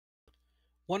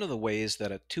One of the ways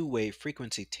that a two-way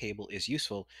frequency table is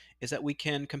useful is that we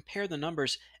can compare the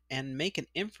numbers and make an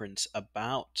inference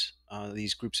about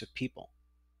these groups of people.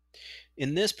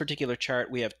 In this particular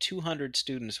chart, we have 200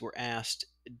 students were asked,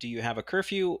 do you have a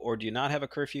curfew or do you not have a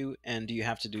curfew? And do you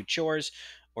have to do chores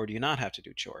or do you not have to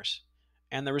do chores?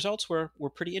 And the results were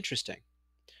pretty interesting.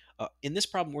 In this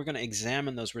problem, we're going to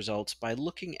examine those results by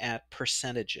looking at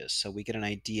percentages, so we get an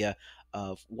idea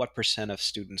of what percent of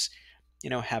students,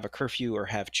 have a curfew or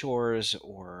have chores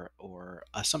or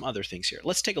some other things here.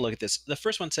 Let's take a look at this. The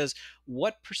first one says,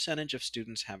 what percentage of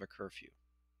students have a curfew?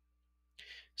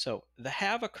 So the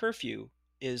have a curfew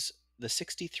is the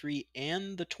 63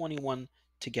 and the 21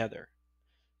 together.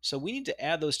 So we need to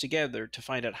add those together to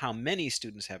find out how many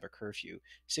students have a curfew.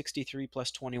 63 plus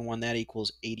 21, that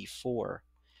equals 84.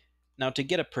 Now, to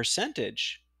get a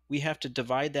percentage, we have to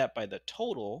divide that by the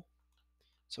total.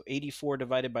 So 84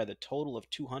 divided by the total of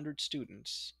 200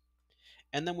 students.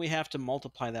 And then we have to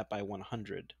multiply that by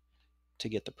 100 to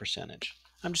get the percentage.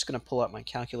 I'm just going to pull out my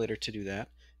calculator to do that.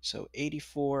 So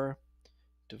 84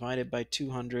 divided by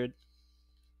 200.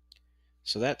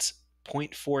 So that's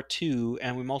 0.42,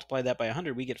 and we multiply that by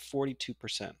 100, we get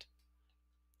 42%.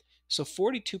 So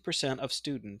 42% of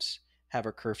students have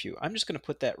a curfew. I'm just going to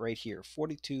put that right here,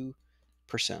 42%.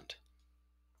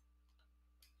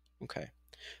 Okay.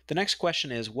 The next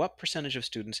question is, what percentage of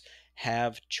students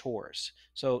have chores?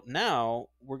 So now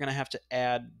we're going to have to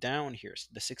add down here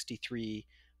the 63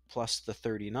 plus the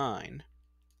 39,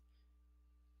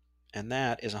 and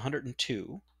that is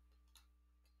 102.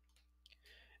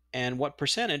 And what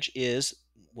percentage is,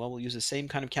 well, we'll use the same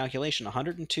kind of calculation,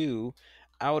 102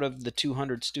 out of the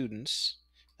 200 students.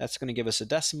 That's going to give us a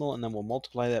decimal, and then we'll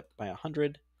multiply that by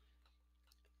 100.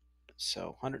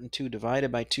 So 102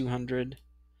 divided by 200,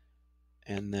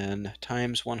 and then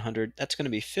times 100, that's going to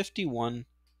be 51%.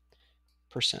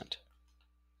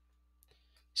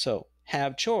 So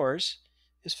have chores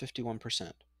is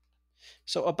 51%.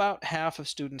 So about half of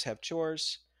students have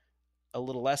chores, a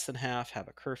little less than half have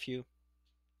a curfew.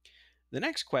 The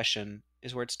next question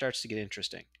is where it starts to get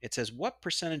interesting. It says, what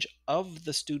percentage of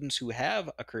the students who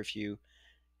have a curfew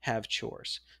have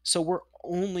chores? So we're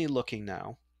only looking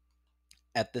now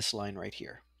at this line right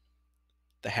here,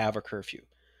 the have a curfew.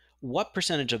 What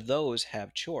percentage of those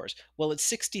have chores? Well, it's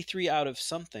 63 out of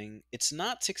something. It's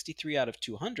not 63 out of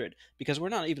 200 because we're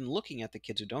not even looking at the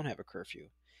kids who don't have a curfew.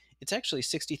 It's actually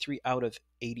 63 out of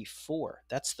 84.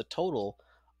 That's the total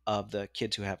of the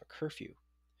kids who have a curfew.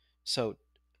 So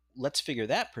let's figure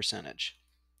that percentage.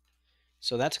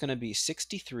 So that's going to be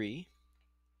 63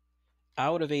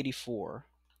 out of 84,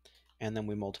 and then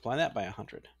we multiply that by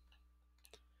 100.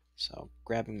 So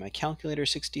grabbing my calculator,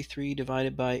 63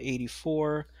 divided by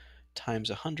 84 times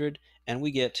 100, and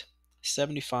we get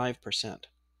 75%.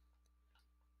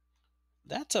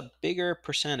 That's a bigger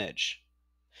percentage.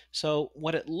 So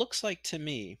what it looks like to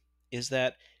me is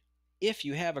that if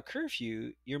you have a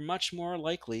curfew, you're much more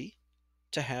likely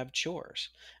to have chores.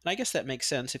 And I guess that makes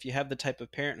sense. If you have the type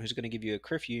of parent who's going to give you a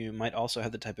curfew, you might also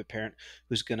have the type of parent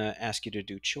who's going to ask you to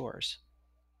do chores.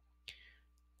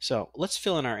 So let's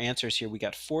fill in our answers here. We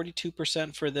got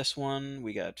 42% for this one.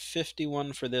 We got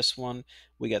 51 for this one.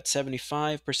 We got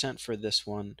 75% for this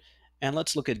one. And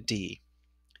let's look at D.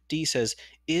 D says,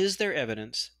 is there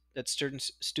evidence that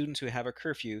students who have a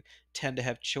curfew tend to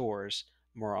have chores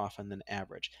more often than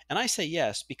average? And I say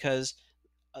yes, because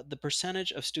the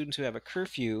percentage of students who have a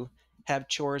curfew have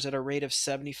chores at a rate of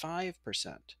 75%.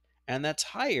 And that's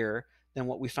higher than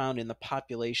what we found in the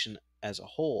population as a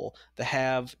whole. The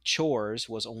have chores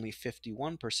was only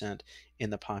 51%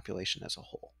 in the population as a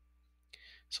whole.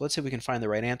 So let's see if we can find the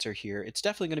right answer here. It's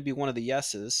definitely going to be one of the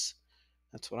yeses.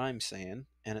 That's what I'm saying.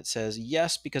 And it says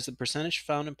yes, because the percentage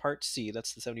found in part C,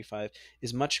 that's the 75,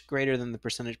 is much greater than the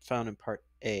percentage found in part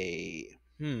A.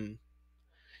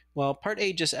 Well, part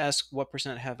A just asks what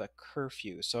percent have a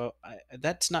curfew, so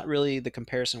that's not really the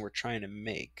comparison we're trying to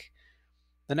make.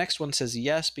 The next one says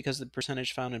yes, because the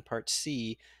percentage found in part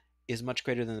C is much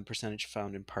greater than the percentage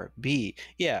found in part B.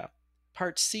 Yeah,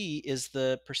 part C is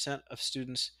the percent of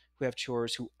students who have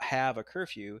chores who have a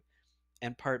curfew,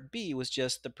 and part B was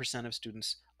just the percent of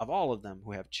students of all of them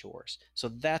who have chores. So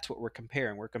that's what we're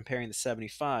comparing. We're comparing the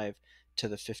 75 to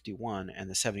the 51, and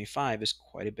the 75 is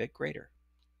quite a bit greater.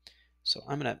 So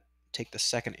I'm going to take the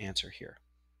second answer here.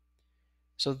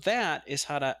 So that is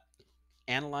how to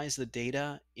analyze the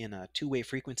data in a two-way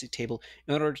frequency table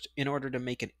in order to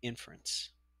make an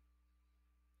inference.